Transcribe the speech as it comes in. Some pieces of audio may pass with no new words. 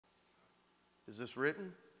Is this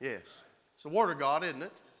written? Yes. It's the Word of God, isn't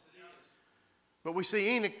it? But we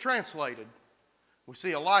see Enoch translated. We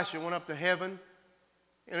see Elisha went up to heaven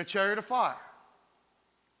in a chariot of fire.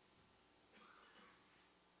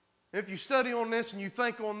 If you study on this and you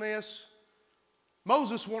think on this,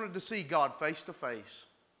 Moses wanted to see God face to face,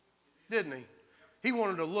 didn't he? He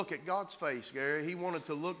wanted to look at God's face, Gary. He wanted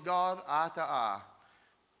to look God eye to eye.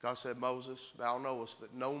 God said, Moses, thou knowest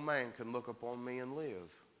that no man can look upon me and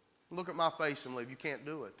live. Look at my face and live. You can't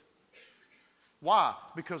do it. Why?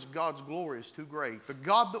 Because God's glory is too great. The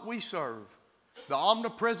God that we serve, the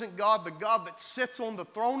omnipresent God, the God that sits on the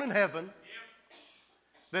throne in heaven,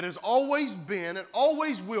 that has always been and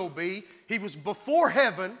always will be. He was before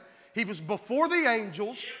heaven. He was before the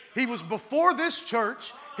angels. He was before this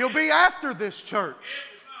church. He'll be after this church.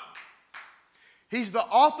 He's the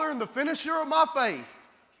author and the finisher of my faith.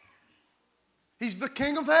 He's the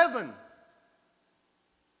King of heaven.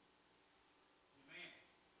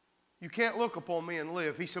 You can't look upon me and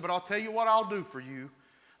live. He said, but I'll tell you what I'll do for you.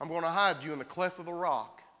 I'm going to hide you in the cleft of the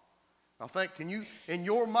rock. Now think, can you, in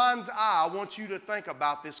your mind's eye, I want you to think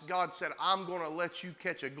about this. God said, I'm going to let you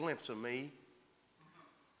catch a glimpse of me.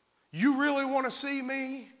 You really want to see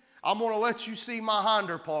me? I'm going to let you see my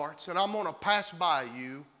hinder parts, and I'm going to pass by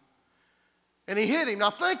you. And he hit him. Now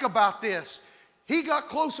think about this. He got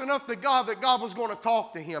close enough to God that God was going to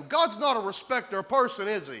talk to him. God's not a respecter of person,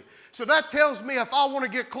 is he? So that tells me if I want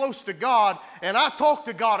to get close to God and I talk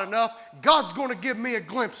to God enough, God's going to give me a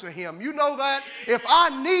glimpse of him. You know that? If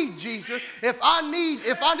I need Jesus, if I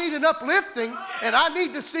need an uplifting and I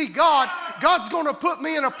need to see God, God's going to put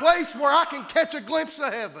me in a place where I can catch a glimpse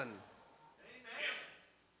of heaven.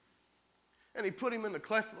 And he put him in the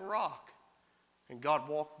cleft of the rock, and God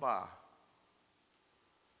walked by.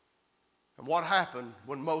 And what happened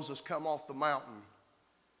when Moses come off the mountain?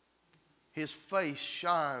 His face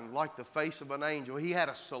shined like the face of an angel. He had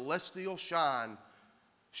a celestial shine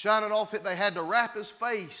shining off it. They had to wrap his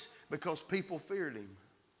face because people feared him.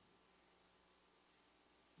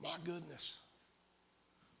 My goodness.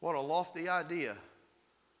 What a lofty idea.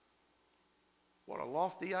 What a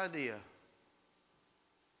lofty idea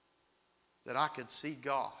that I could see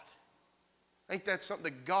God. Ain't that something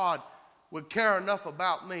that God would care enough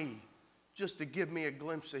about me just to give me a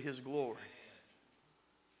glimpse of his glory?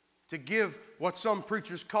 To give what some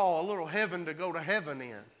preachers call a little heaven to go to heaven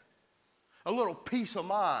in. A little peace of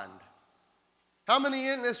mind. How many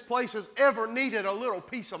in this place has ever needed a little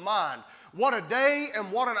peace of mind? What a day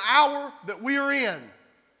and what an hour that we are in.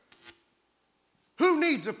 Who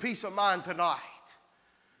needs a peace of mind tonight?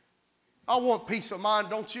 I want peace of mind,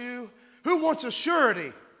 don't you? Who wants a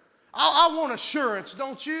surety? I want assurance,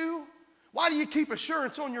 don't you? Why do you keep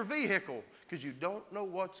assurance on your vehicle? Because you don't know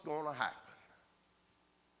what's going to happen.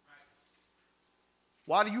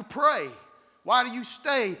 Why do you pray? Why do you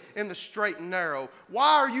stay in the straight and narrow?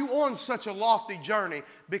 Why are you on such a lofty journey?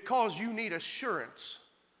 Because you need assurance.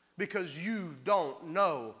 Because you don't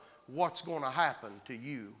know what's going to happen to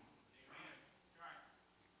you.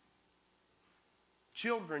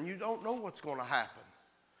 Children, you don't know what's going to happen.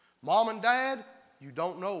 Mom and dad, you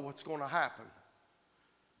don't know what's going to happen.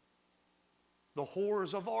 The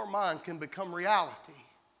horrors of our mind can become reality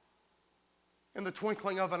in the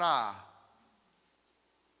twinkling of an eye.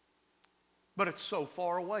 But it's so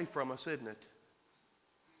far away from us, isn't it?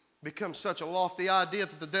 Becomes such a lofty idea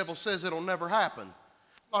that the devil says it'll never happen.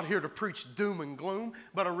 I'm not here to preach doom and gloom,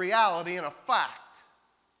 but a reality and a fact.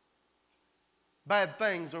 Bad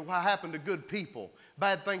things are what happen to good people.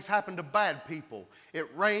 Bad things happen to bad people. It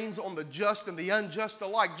rains on the just and the unjust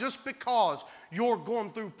alike. Just because you're going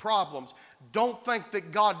through problems, don't think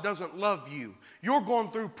that God doesn't love you. You're going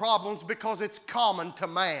through problems because it's common to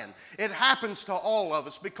man. It happens to all of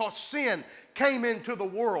us because sin came into the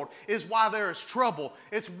world is why there is trouble.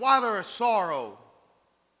 It's why there is sorrow.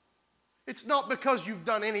 It's not because you've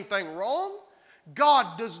done anything wrong.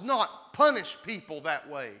 God does not punish people that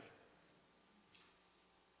way.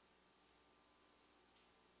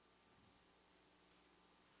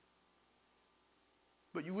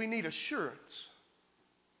 But we need assurance.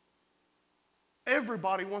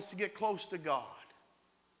 Everybody wants to get close to God.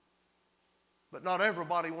 But not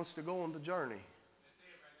everybody wants to go on the journey.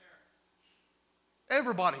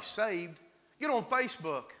 Everybody's saved. Get on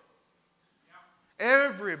Facebook.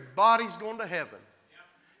 Everybody's going to heaven.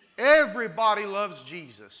 Everybody loves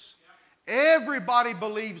Jesus. Everybody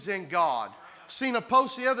believes in God. Seen a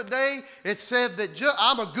post the other day. It said that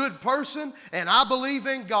I'm a good person and I believe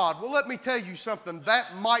in God. Well, let me tell you something.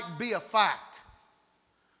 That might be a fact.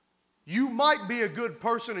 You might be a good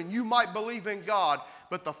person and you might believe in God.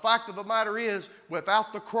 But the fact of the matter is,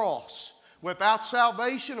 without the cross, without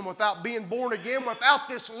salvation and without being born again, without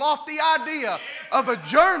this lofty idea of a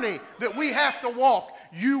journey that we have to walk,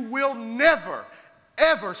 you will never,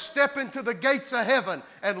 ever step into the gates of heaven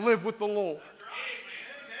and live with the Lord.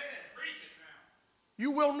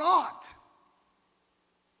 You will not.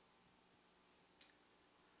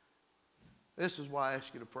 This is why I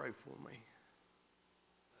ask you to pray for me.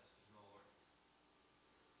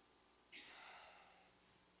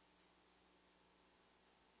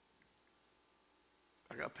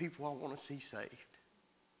 I got people I want to see saved.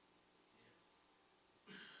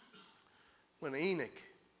 When Enoch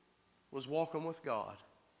was walking with God,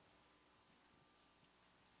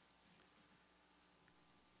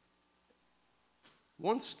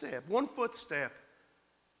 one footstep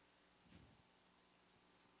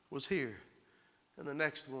was here, and the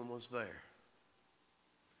next one was there.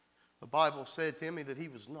 The Bible said to me that he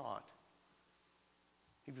was not.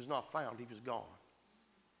 He was not found. He was gone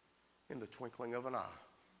in the twinkling of an eye.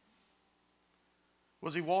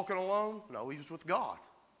 Was he walking alone? No, he was with God.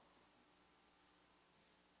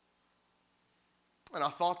 And I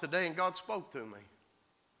thought today, and God spoke to me.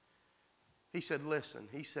 He said, listen,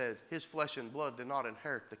 he said, his flesh and blood did not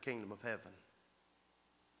inherit the kingdom of heaven.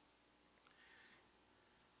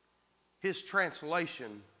 His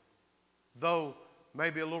translation, though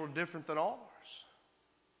maybe a little different than ours,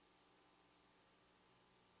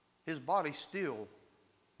 his body still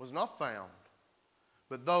was not found.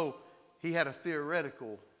 But though he had a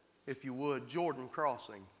theoretical, if you would, Jordan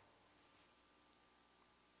crossing,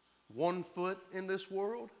 one foot in this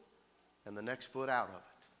world and the next foot out of it.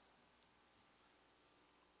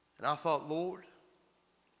 And I thought, Lord,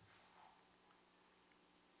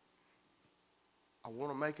 I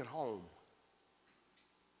want to make it home.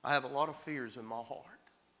 I have a lot of fears in my heart.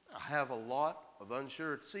 I have a lot of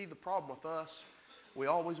uncertainty. See, the problem with us, we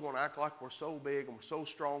always want to act like we're so big and we're so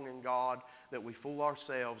strong in God that we fool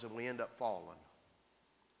ourselves and we end up falling.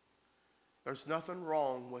 There's nothing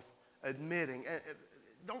wrong with admitting.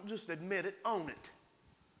 Don't just admit it, own it.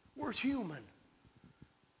 We're human.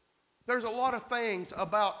 There's a lot of things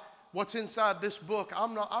about what's inside this book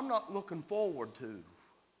I'm not looking forward to.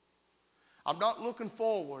 I'm not looking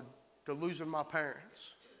forward to losing my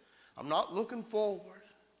parents. I'm not looking forward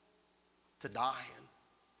to dying.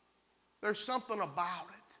 There's something about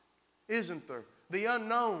it, isn't there? The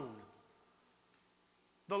unknown.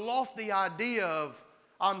 The lofty idea of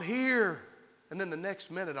I'm here and then the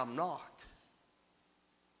next minute I'm not.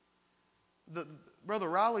 Brother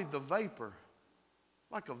Riley, the vapor,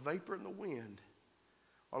 like a vapor in the wind,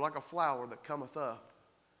 or like a flower that cometh up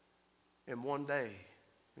in one day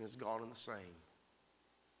and is gone in the same.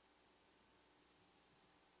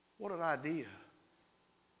 What an idea.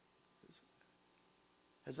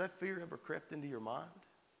 Has that fear ever crept into your mind?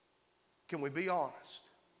 Can we be honest?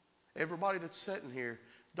 Everybody that's sitting here,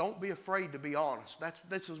 don't be afraid to be honest.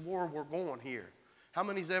 This is where we're going here. How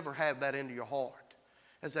many's ever had that into your heart?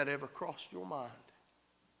 Has that ever crossed your mind?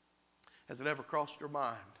 Has it ever crossed your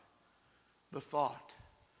mind? The thought,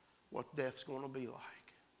 what death's going to be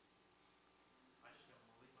like. I just don't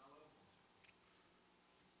want to leave my loved ones.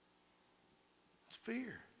 It's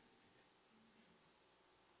fear.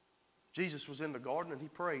 Jesus was in the garden and he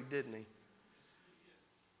prayed, didn't he?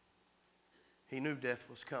 He knew death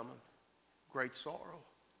was coming. Great sorrow.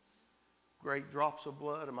 Great drops of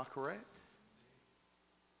blood. Am I correct?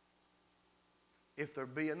 If there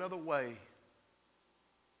be another way,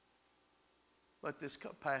 let this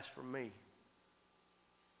cup pass from me.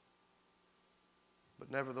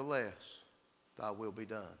 But nevertheless, thy will be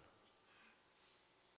done.